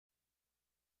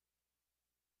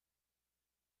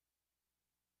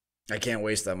I can't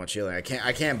waste that much healing.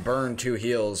 I can't burn 2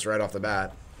 heals right off the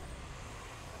bat.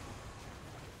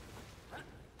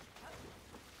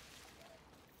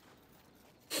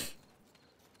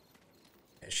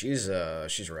 She's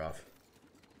rough.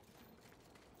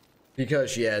 Because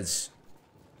she has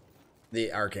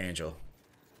the Archangel.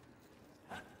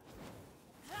 I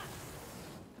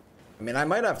mean, I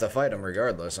might have to fight him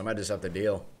regardless. I might just have to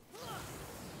deal.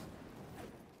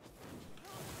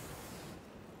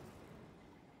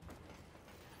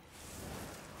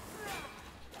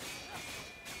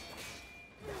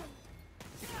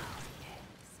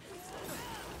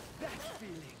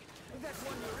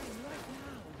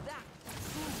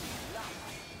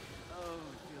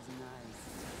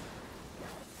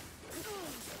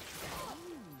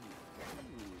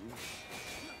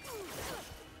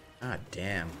 Ah,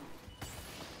 damn.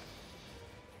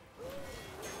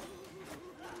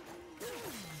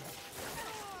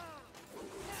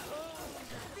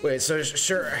 Wait, so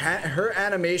sure, her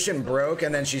animation broke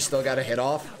and then she still got a hit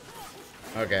off?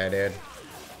 Okay, dude.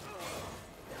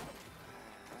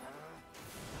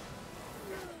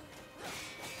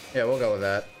 Yeah, we'll go with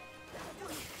that.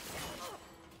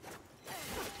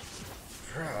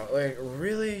 Bro, like,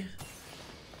 really?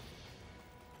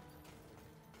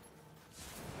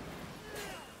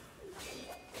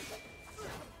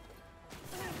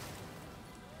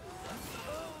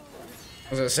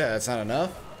 I was gonna say, that's not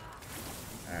enough?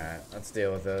 Alright, let's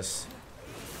deal with this.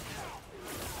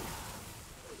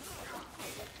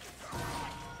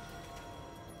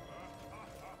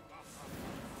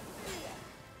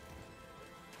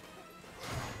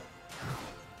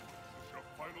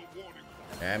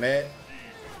 Damn it.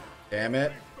 Damn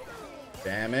it.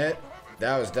 Damn it.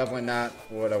 That was definitely not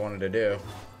what I wanted to do.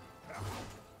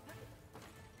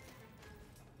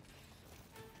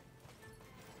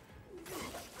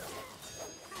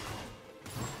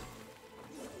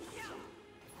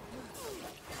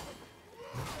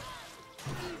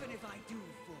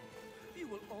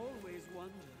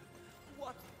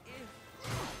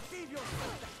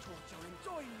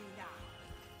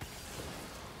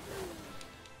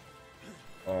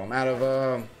 Oh, I'm out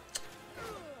of,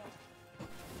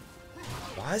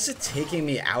 why is it taking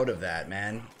me out of that,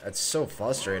 man? That's so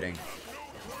frustrating.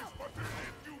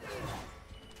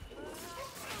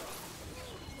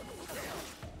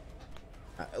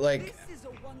 Like... This is a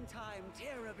one-time,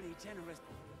 terribly generous...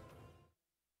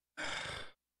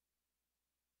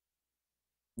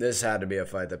 This had to be a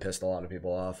fight that pissed a lot of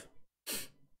people off.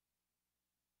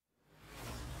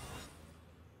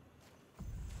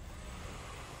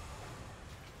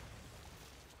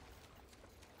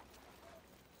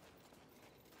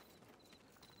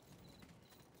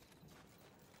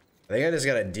 I think I just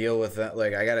gotta deal with that.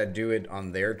 Like, I gotta do it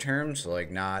on their terms, like,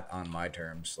 not on my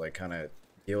terms. Like, kind of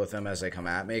deal with them as they come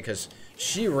at me. Because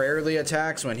she rarely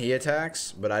attacks when he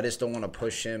attacks, but I just don't want to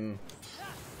push him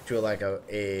to, like,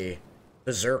 a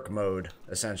berserk mode,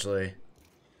 essentially.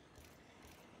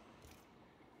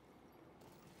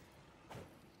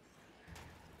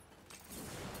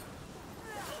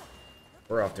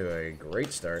 We're off to a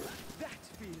great start. That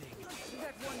feeling,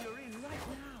 that one you're in right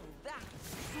now, that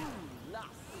true love.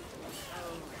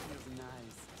 Oh, it feels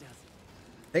nice, doesn't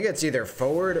it? I think it's either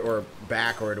forward or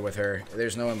backward with her.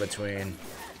 There's no in between.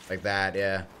 Like that,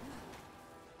 yeah.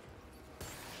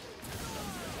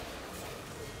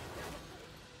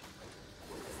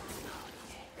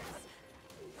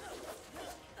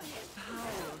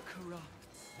 Power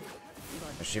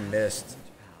corrupts. She missed,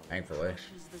 thankfully.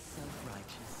 The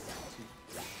self-righteous too.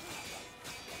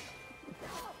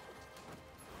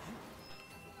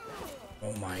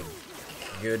 Oh my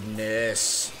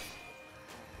goodness.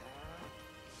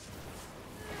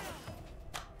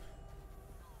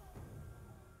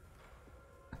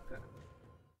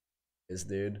 This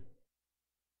dude.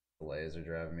 Delays are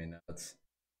driving me nuts.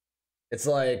 It's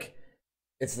like,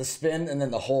 it's the spin and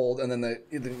then the hold and then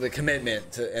the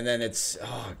commitment to, and then it's,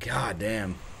 oh god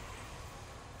damn.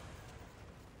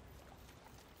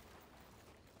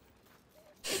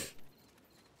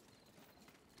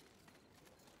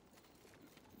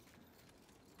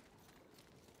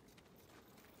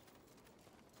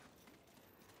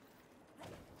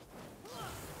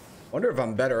 Wonder if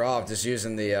I'm better off just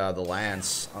using the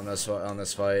lance on this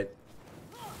fight.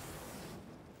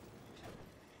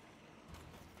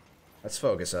 Let's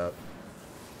focus up.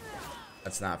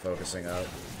 That's not focusing up.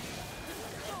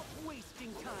 Stop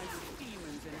wasting time with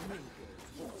demons and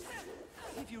makers.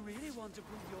 If you really want to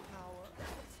prove your power,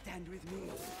 stand with me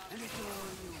and adore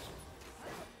you.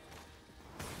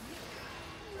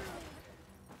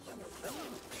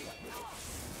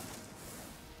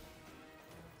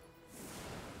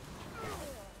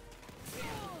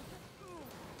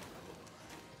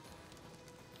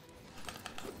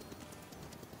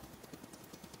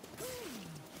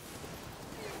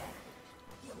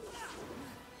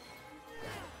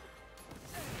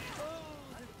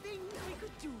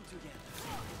 together.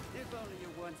 If only you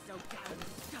weren't so damn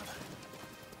stubborn.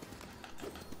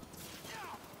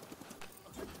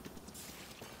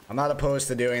 I'm not opposed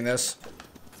to doing this.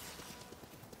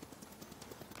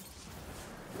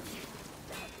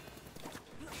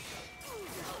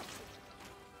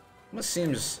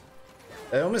 It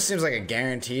almost seems like a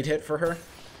guaranteed hit for her.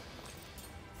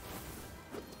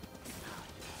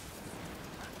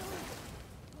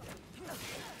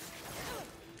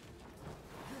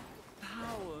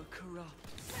 Power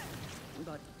corrupts,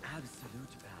 but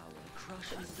absolute power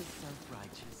crushes the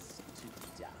self-righteous to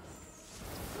dust.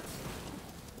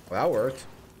 Well, that worked.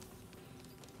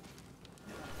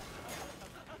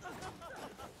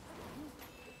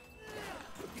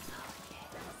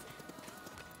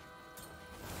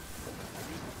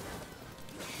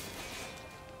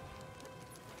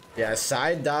 Yeah,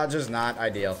 side dodge is not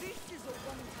ideal. This is a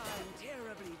one-time,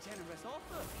 terribly generous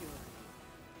offer, Fury.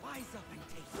 Wise up and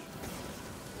take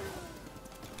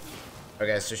it.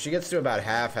 Okay, so she gets to about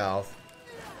half health.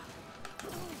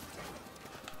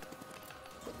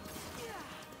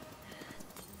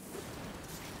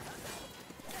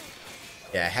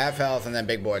 Yeah, half health, and then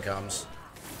big boy comes.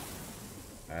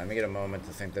 Let me get a moment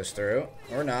to think this through.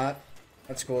 Or not.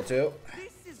 That's cool, too.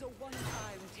 This is a one-time,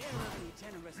 terribly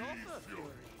generous offer, Fury.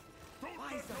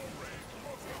 Wise up and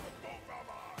take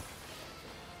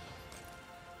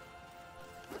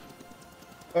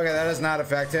it. Okay, that does not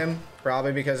affect him.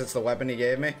 Probably because it's the weapon he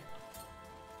gave me.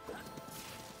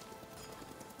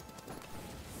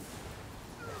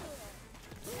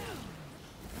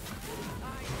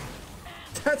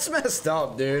 That's messed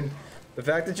up, dude. The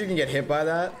fact that you can get hit by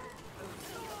that.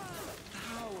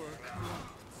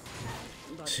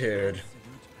 Dude.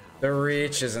 The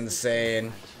reach is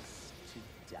insane.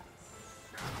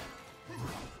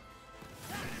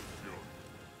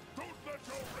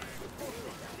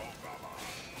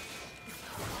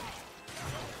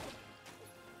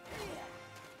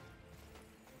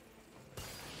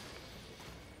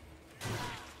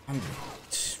 I'm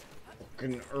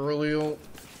fucking early.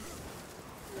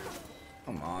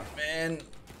 Come on, man.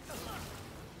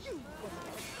 You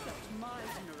accept my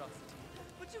generosity,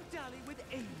 but you dally with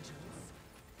angels.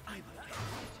 I'm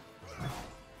offended.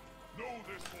 Know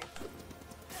this, mortal.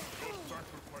 Your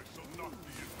sacrifice shall not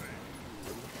be in vain.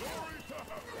 Glory to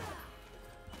heaven!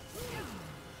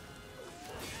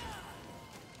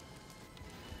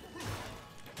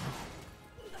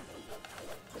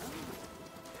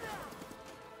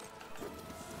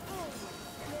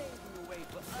 Slaving away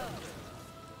for others.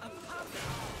 A puppet.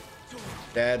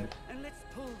 Dead. And let's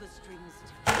pull the strings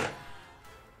together.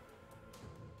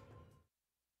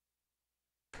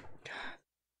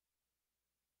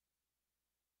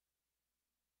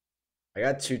 I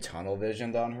got 2 tunnel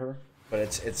visioned on her, but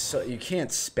it's so you can't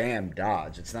spam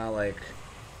dodge. It's not like,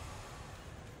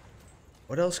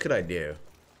 what else could I do?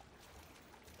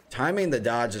 Timing the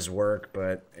dodges work,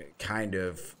 but it kind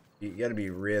of, you gotta be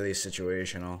really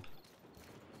situational.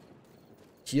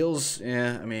 Heals,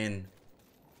 yeah, I mean,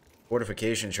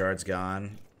 fortification shard's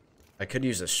gone. I could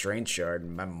use a strength shard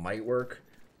and that might work,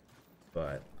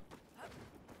 but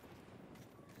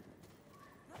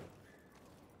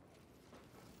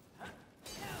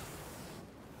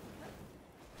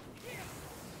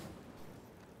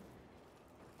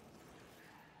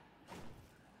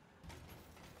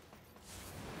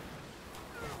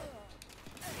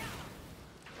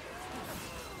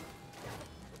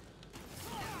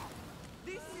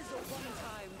This is a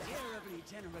one-time, terribly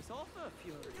generous offer,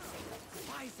 Fury.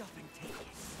 Wise up and take it.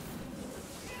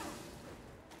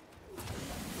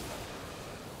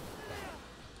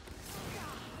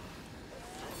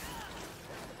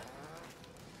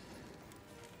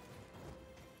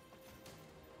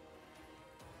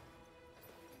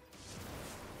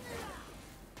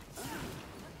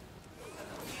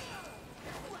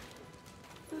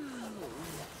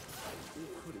 You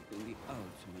could have been the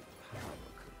ultimate power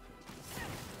couple.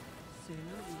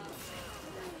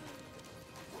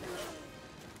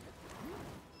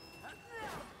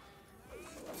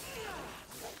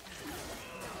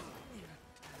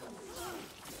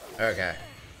 okay.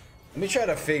 Let me try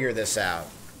to figure this out.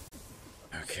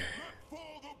 Okay.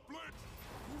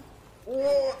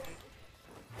 What?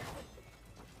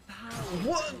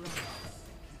 What?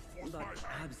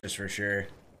 Just for sure.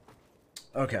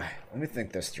 Okay, let me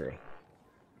think this through.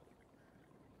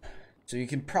 So you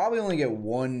can probably only get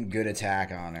one good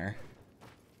attack on her.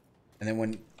 And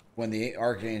then when the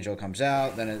Archangel comes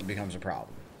out, then it becomes a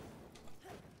problem.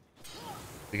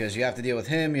 Because you have to deal with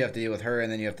him, you have to deal with her,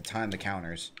 and then you have to time the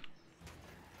counters.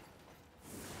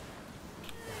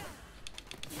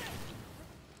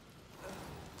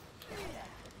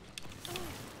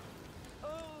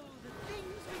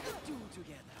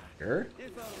 Sure.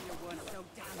 If only you weren't so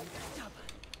damn stubborn.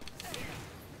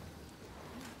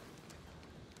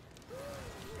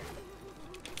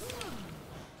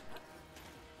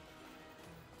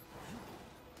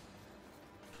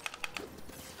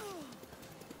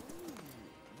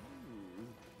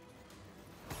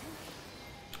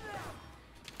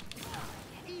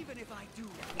 Even if I do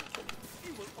this,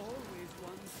 you will always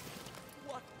wonder,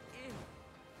 what if?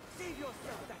 Save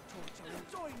yourself that torture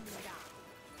and join me now.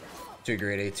 Too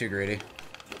greedy, too greedy.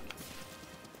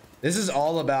 This is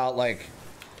all about, like,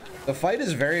 the fight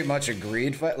is very much a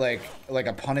greed fight, like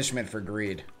a punishment for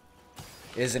greed.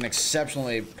 It is an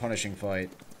exceptionally punishing fight.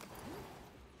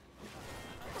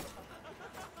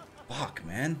 Fuck,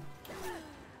 man.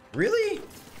 Really?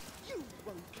 You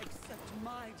won't accept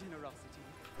my generosity,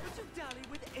 but you dally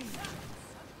with angels.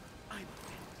 I'm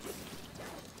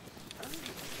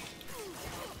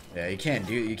Yeah, you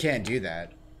can't do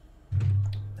that.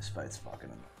 This fight's fucking.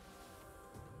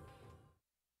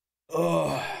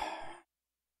 Ugh.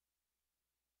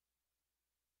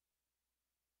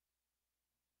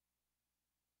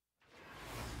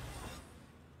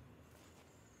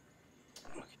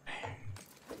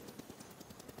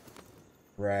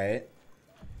 Right.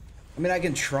 I mean, I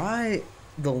can try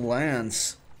the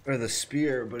lance or the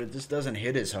spear, but it just doesn't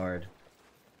hit as hard.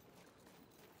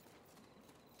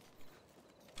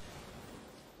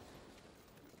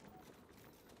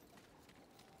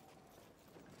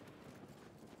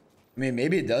 I mean,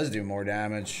 maybe it does do more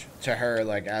damage to her,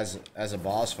 like, as a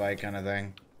boss fight kind of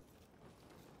thing.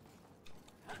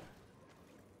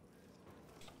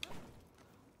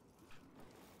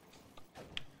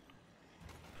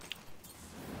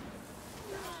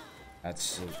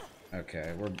 That's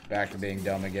okay. We're back to being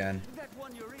dumb again. that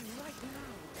one you're in right now.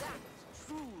 That's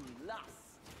true lust.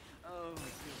 Oh, it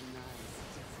feels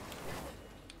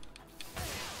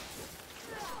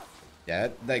nice. Yeah,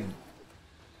 like,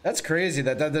 that's crazy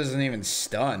that doesn't even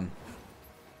stun.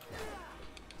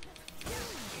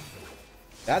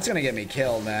 That's gonna get me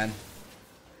killed, man.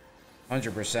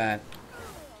 100%.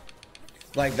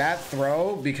 Like, that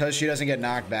throw, because she doesn't get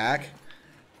knocked back,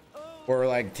 or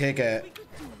like take a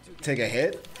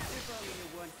hit,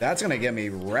 that's gonna get me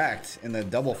wrecked in the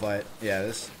double fight. Yeah,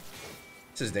 this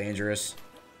is dangerous.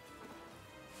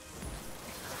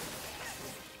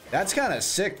 That's kind of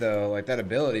sick though, like that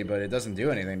ability, but it doesn't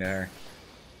do anything to her.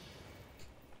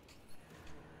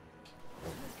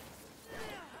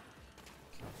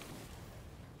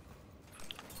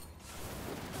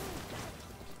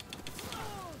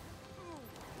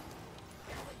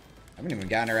 I haven't even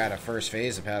gotten her out of first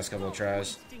phase the past couple of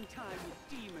tries. Wasting time with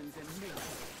demons and minions,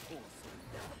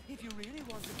 if you really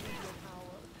want to prove your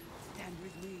power, stand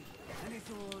with me, and it's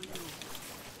all you.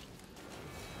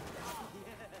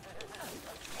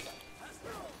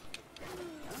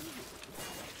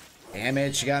 Damn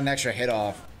it, she got an extra hit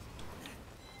off.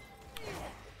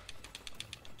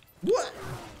 What?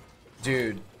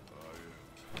 Dude.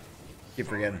 Keep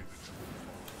forgetting.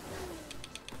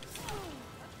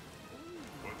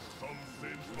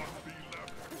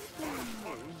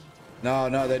 No,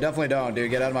 no, they definitely don't, dude.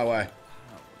 Get out of my way.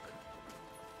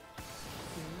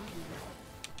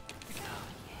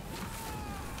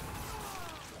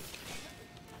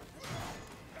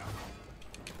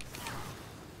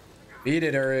 Beat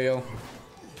it, Ariel.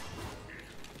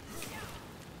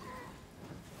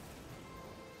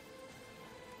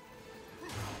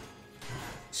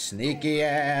 Sneaky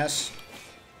ass.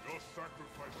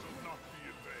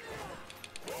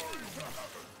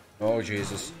 Oh,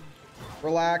 Jesus.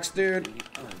 Relax, dude.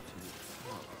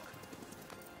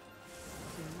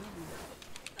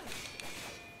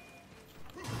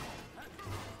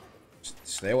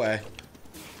 Stay away.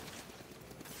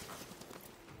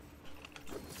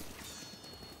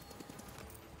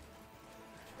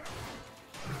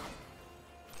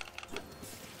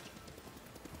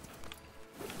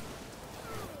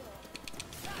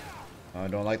 Oh, I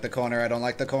don't like the corner. I don't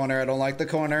like the corner. I don't like the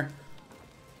corner.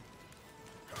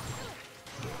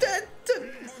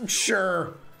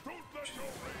 Sure.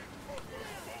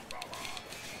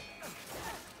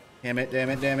 Damn it, damn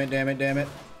it, damn it, damn it, damn it.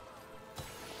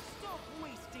 Stop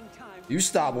wasting time. You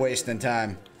stop wasting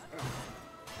time. If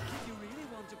you really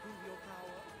want to prove your power,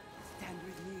 stand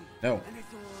with me. No. And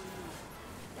it's all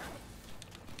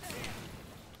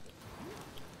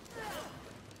you.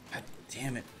 God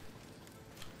damn it.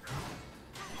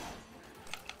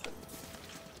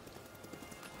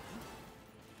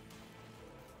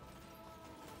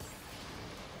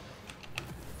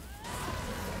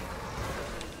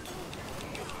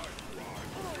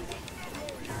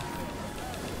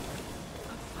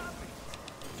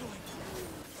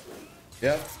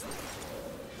 Yep.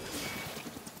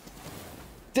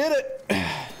 Did it!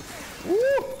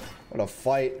 Woo! What a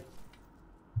fight.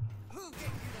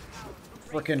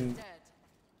 Frickin'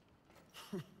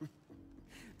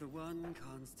 The one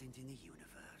constant in the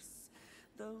universe.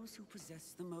 Those who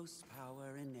possess the most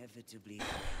power inevitably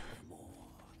have more.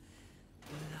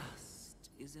 Lust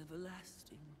is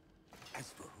everlasting.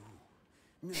 As for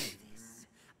who, know this.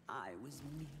 I was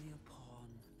merely a pawn.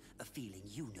 A feeling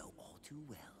you know all too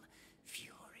well.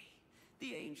 Fury.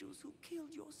 The angels who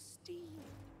killed your steed.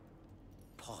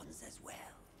 Pawns as well.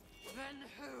 Then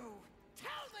who?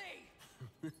 Tell me!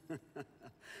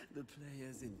 The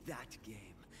players in that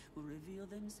game will reveal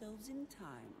themselves in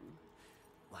time.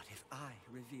 What if I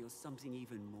reveal something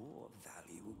even more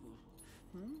valuable?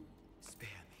 Spare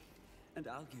me, and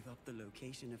I'll give up the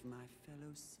location of my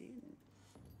fellow sin.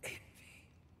 Envy.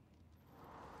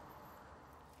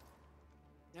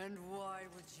 And why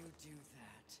would you do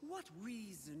that? What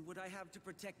reason would I have to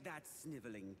protect that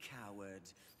sniveling coward?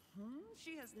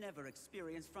 She has never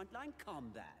experienced frontline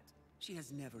combat. She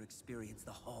has never experienced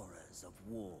the horrors of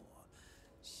war.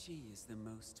 She is the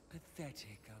most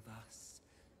pathetic of us.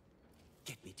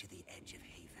 Get me to the edge of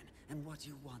Haven, and what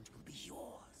you want will be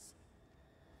yours.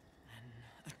 An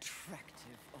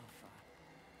attractive offer.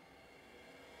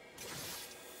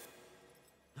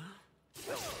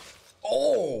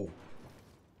 oh!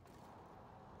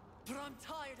 But I'm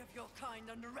tired of your kind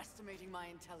underestimating my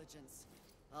intelligence.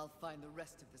 I'll find the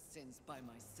rest of the sins by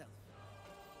myself.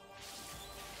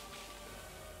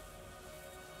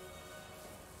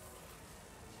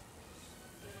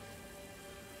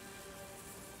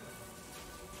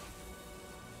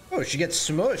 Oh, she gets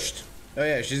smushed. Oh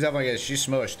yeah, she's definitely she's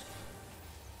smushed.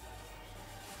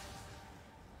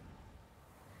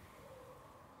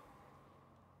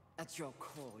 At your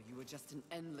core, you were just an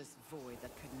endless void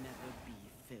that could never be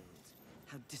filled.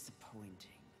 How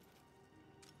disappointing.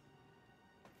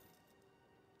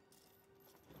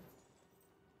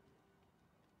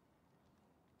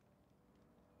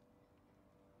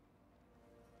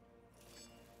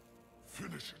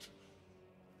 Finish it.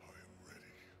 I am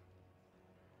ready.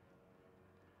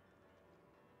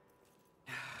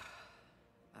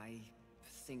 I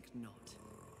think not.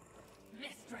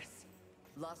 Mistress!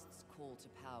 Lust's call to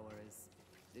power is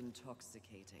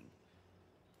intoxicating.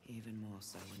 Even more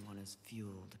so when one is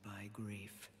fueled by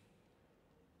grief.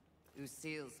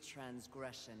 Lucille's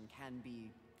transgression can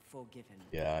be forgiven.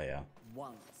 Yeah.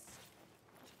 Once.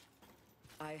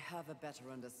 I have a better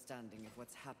understanding of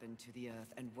what's happened to the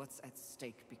Earth and what's at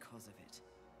stake because of it.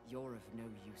 You're of no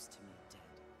use to me, dead.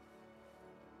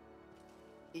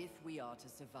 If we are to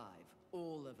survive,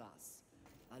 all of us,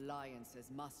 alliances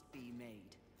must be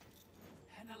made.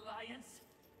 An alliance?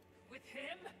 With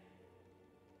him?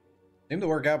 Seemed to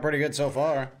work out pretty good so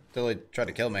far. Till he tried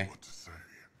to kill me. What to say?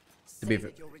 Say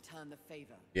that you'll return the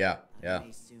favor. Yeah. I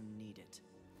may soon need it.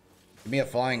 Give me a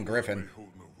flying griffin. May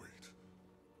hold no weight,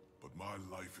 but my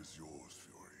life is yours,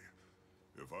 Fury.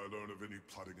 If I learn of any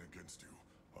plotting against you,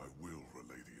 I will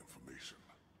relay the information.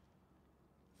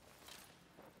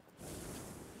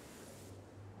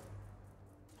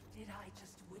 Did I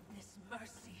just witness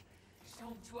mercy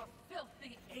shown to a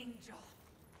filthy angel?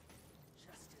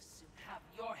 Just as soon have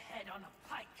your head on a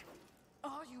pike.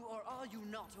 Are you or are you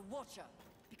not a watcher?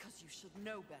 Because you should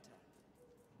know better.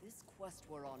 This quest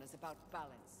we're on is about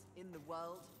balance, in the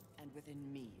world and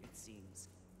within me, it seems.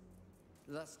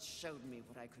 Lust showed me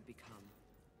what I could become.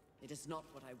 It is not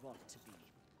what I want to be.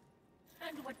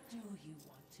 And what do you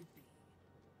want to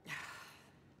be?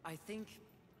 I think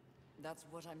that's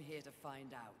what I'm here to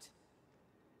find out.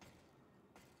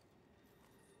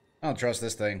 I don't trust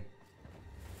this thing.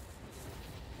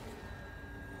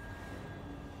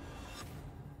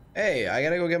 Hey, I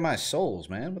gotta go get my souls,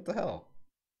 man. What the hell?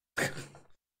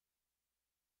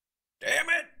 Damn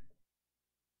it!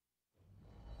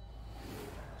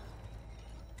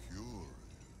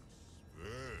 Curious,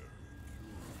 very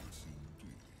curious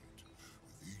indeed.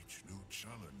 With each new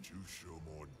challenge, you show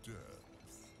more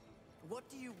depth. What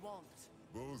do you want?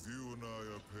 Both you and I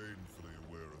are painfully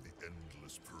aware of the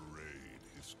endless parade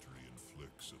history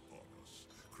inflicts upon us.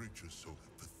 Creatures so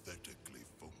pathetically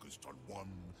focused on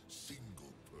one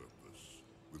single purpose.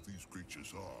 But these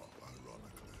creatures are,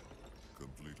 ironically,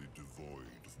 completely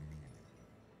devoid of meaning.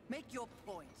 Make your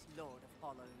point, Lord of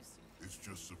Hollows. It's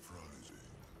just surprising.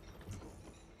 No.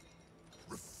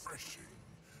 Refreshing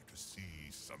to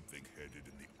see something headed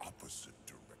in the opposite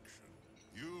direction.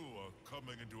 You are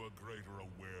coming into a greater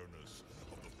awareness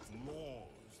of the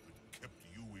flaws that kept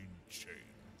you in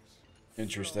chains.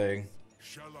 Interesting.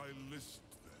 Shall I list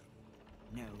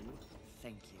them? No,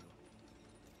 thank you.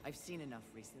 I've seen enough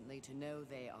recently to know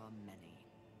they are many.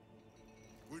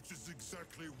 Which is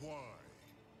exactly why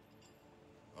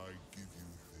I give you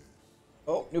this.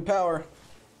 Oh, new power.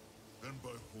 Then by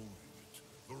holding it,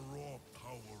 the raw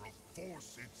power of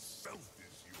force itself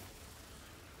is yours.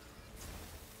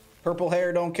 Purple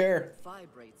hair, don't care. It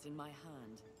vibrates in my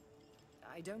hand.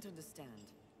 I don't understand.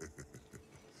 When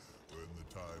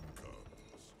the time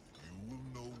comes, you will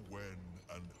know when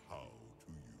and how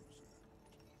to use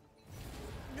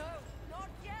it. No, not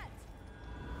yet!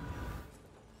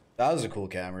 That was a cool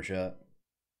camera shot.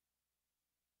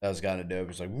 That was kind of dope.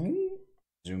 It's like, woo,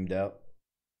 zoomed out.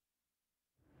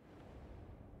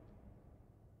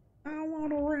 I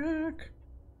want to wreck.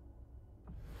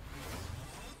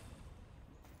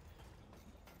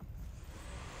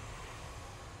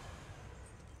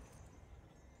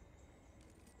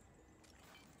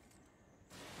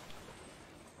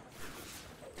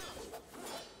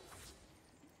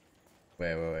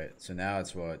 Wait. So now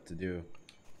it's what to do?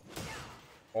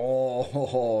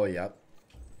 Oh, yep.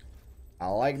 I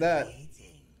like that.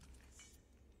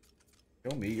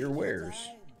 Show me your wares.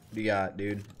 What do you got,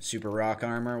 dude? Super rock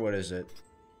armor? What is it?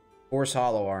 Force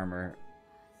hollow armor.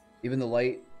 Even the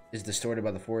light is distorted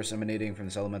by the force emanating from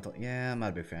this elemental. Yeah, I'm not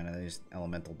a big fan of these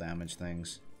elemental damage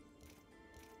things.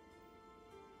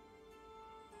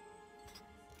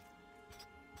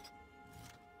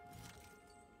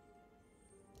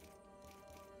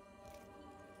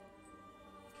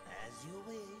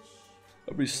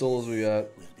 How many souls we got?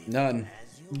 None.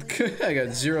 I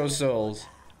got 0 souls.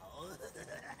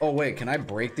 Oh wait, can I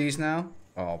break these now?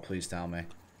 Oh, please tell me.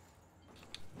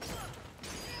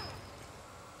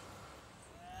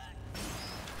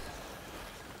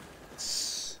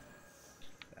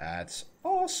 That's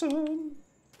awesome.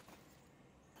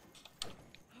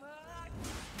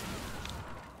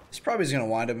 This probably is gonna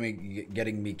wind up me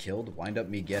getting me killed. Wind up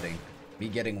me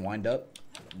getting wind up.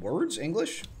 Words?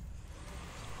 English? Is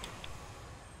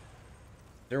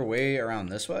there a way around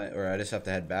this way? Or I just have to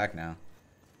head back now?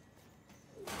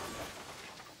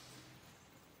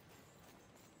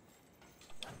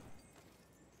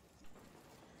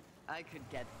 I could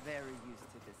get very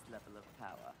used to this level of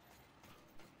power.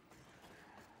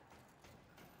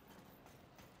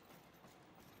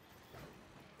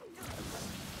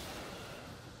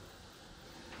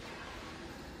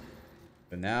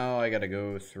 But now I gotta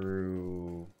go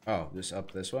through... Oh, just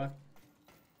up this way?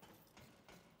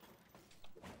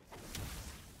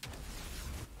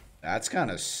 That's kind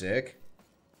of sick.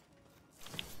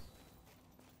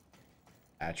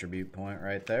 Attribute point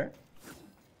right there.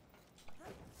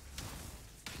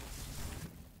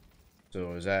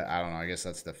 So is that... I don't know, I guess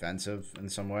that's defensive in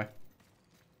some way.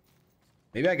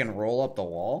 Maybe I can roll up the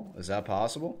wall? Is that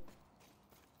possible?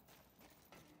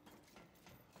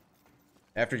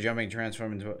 After jumping,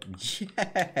 transform into a...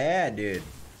 Yeah, dude.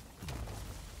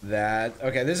 That...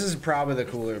 Okay, this is probably the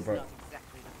cooler part.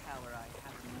 Exactly the power I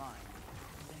have in mind.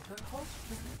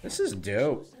 This is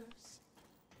dope.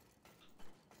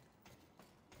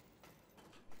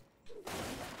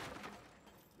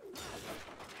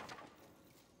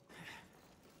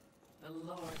 The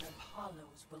Lord of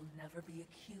Hollows will never be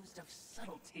accused of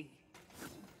subtlety.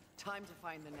 Time to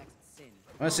find the next sin.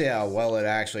 I want to see how well it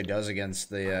actually does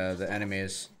against the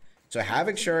enemies. So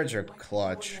Havoc shards are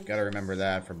clutch. Gotta remember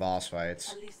that for boss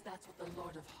fights. At least that's what the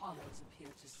Lord of Hollows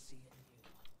appeared to see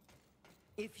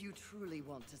in you. If you truly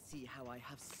want to see how I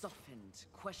have softened,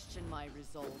 question my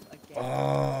resolve again.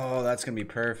 Oh, that's gonna be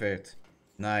perfect.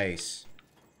 Nice.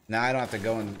 Now I don't have to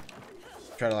go and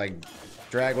try to like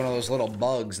drag one of those little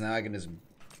bugs. Now I can just... I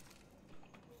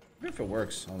wonder if it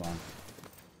works. Hold on.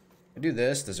 I do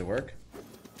this. Does it work?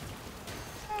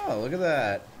 Oh, look at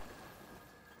that.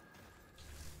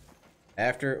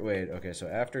 After... Wait, okay, so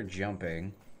after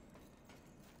jumping...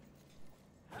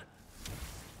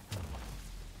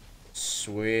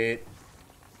 Sweet.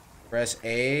 Press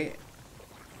A.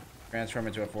 Transform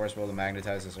into a force ball to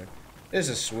magnetize this. This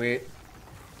is sweet.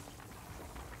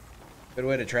 Good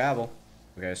way to travel.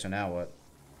 Okay, so now what?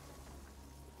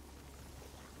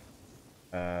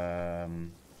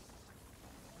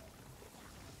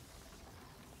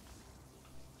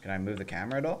 Can I move the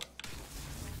camera at all?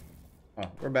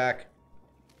 Oh, we're back.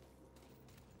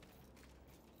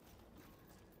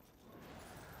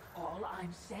 All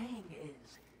I'm saying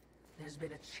is, there's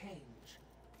been a change.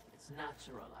 It's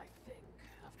natural, I think,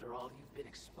 after all you've been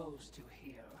exposed to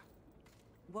here.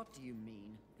 What do you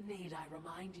mean? Need I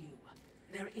remind you,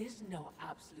 there is no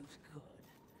absolute good,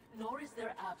 nor is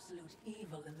there absolute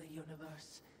evil in the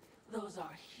universe. Those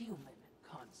are human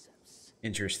concepts.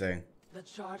 Interesting. The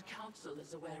Charred Council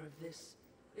is aware of this.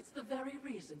 It's the very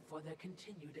reason for their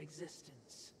continued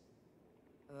existence.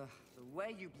 Ugh, the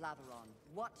way you blather on.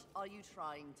 What are you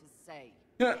trying to say?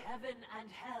 Heaven and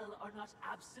hell are not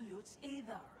absolutes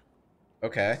either.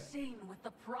 Okay. Seen with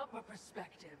the proper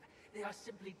perspective, they are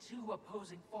simply two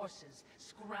opposing forces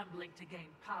scrambling to gain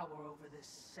power over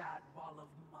this sad ball of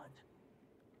mud.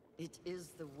 It is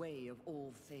the way of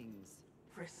all things.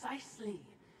 Precisely.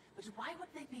 But why would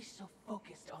they be so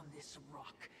focused on this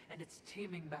rock and its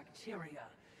teeming bacteria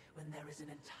when there is an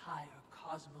entire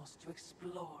cosmos to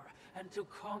explore and to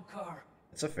conquer?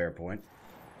 That's a fair point.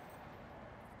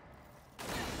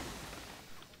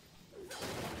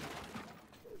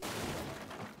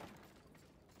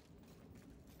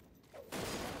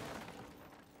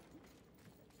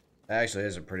 That actually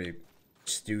is a pretty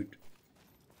astute.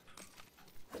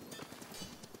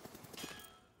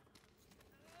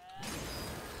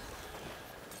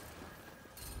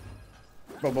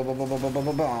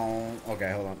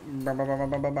 Okay, hold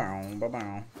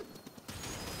on.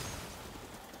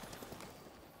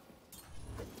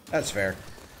 That's fair.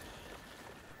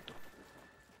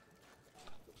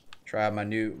 Try my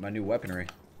new weaponry.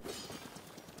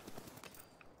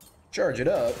 Charge it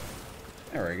up.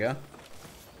 There we go.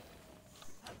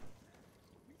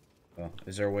 Well,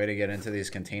 is there a way to get into these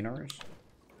containers?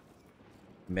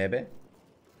 Maybe.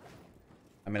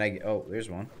 I mean, oh, there's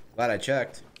one. Glad I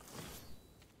checked.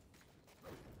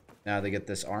 Now to get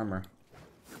this armor.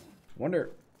 Wonder.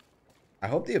 I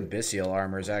hope the abyssal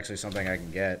armor is actually something I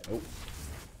can get. Oh,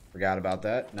 forgot about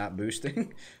that. Not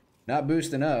boosting. Not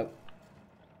boosting up.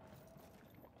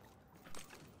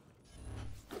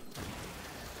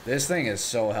 This thing is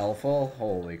so helpful.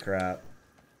 Holy crap.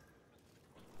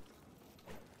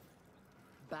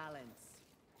 Balance.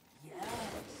 Yes,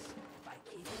 by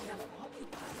keeping them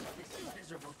occupied with this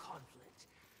miserable conflict,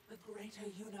 the greater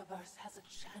universe has a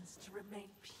chance to remain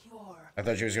pure. I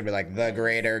thought she was gonna be like the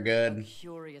greater good. A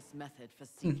curious method for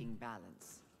seeking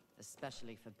balance,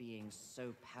 especially for being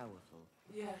so powerful.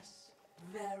 Yes,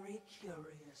 very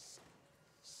curious.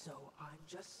 So I'm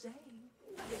just saying,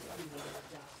 if you were a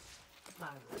doubt,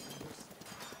 I would understand.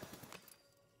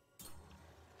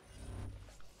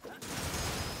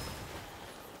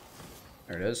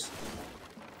 There it is.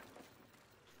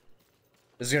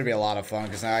 This is gonna be a lot of fun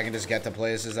because now I can just get to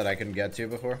places that I couldn't get to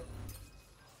before.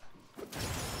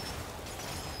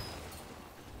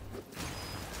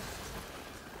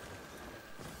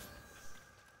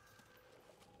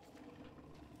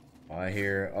 Oh, I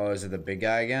hear. Oh, is it the big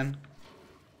guy again?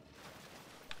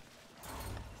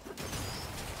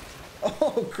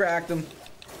 Oh, cracked him.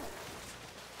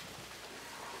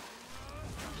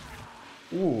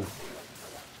 Ooh.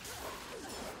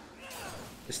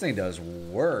 This thing does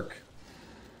work.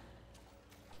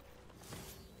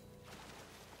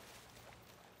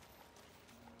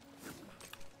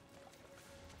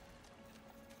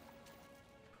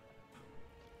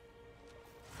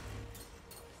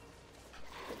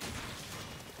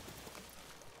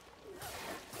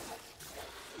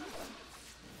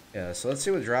 Yeah, so let's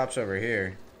see what drops over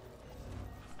here.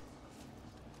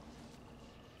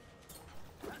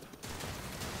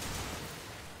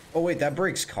 Oh wait, that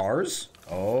breaks cars?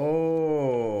 Oh.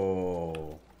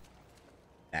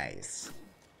 Nice.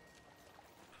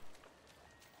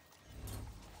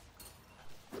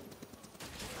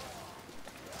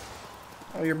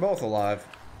 Oh, you're both alive.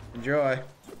 Enjoy.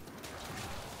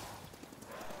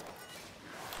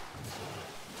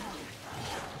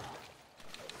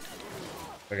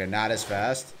 Okay, not as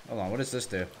fast. Hold on, what does this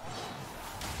do?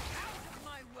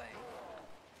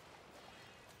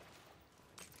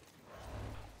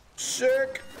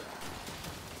 Sick.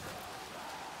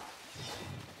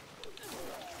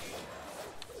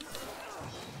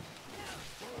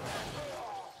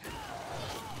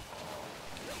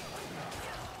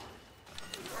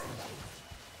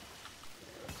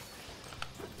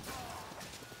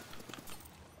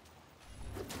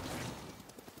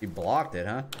 You blocked it,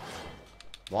 huh?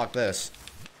 Block this.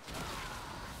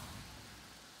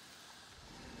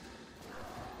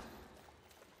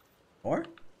 More?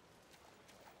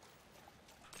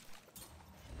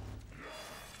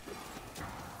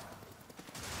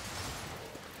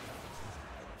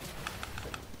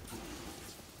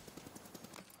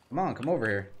 Come on, come over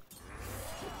here.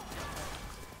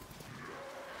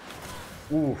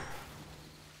 Ooh.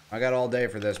 I got all day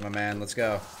for this, my man. Let's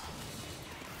go.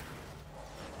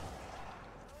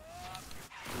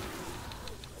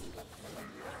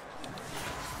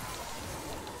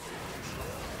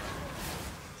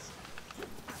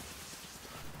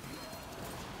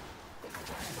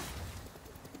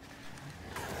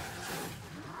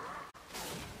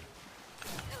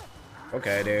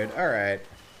 Okay, dude. All right.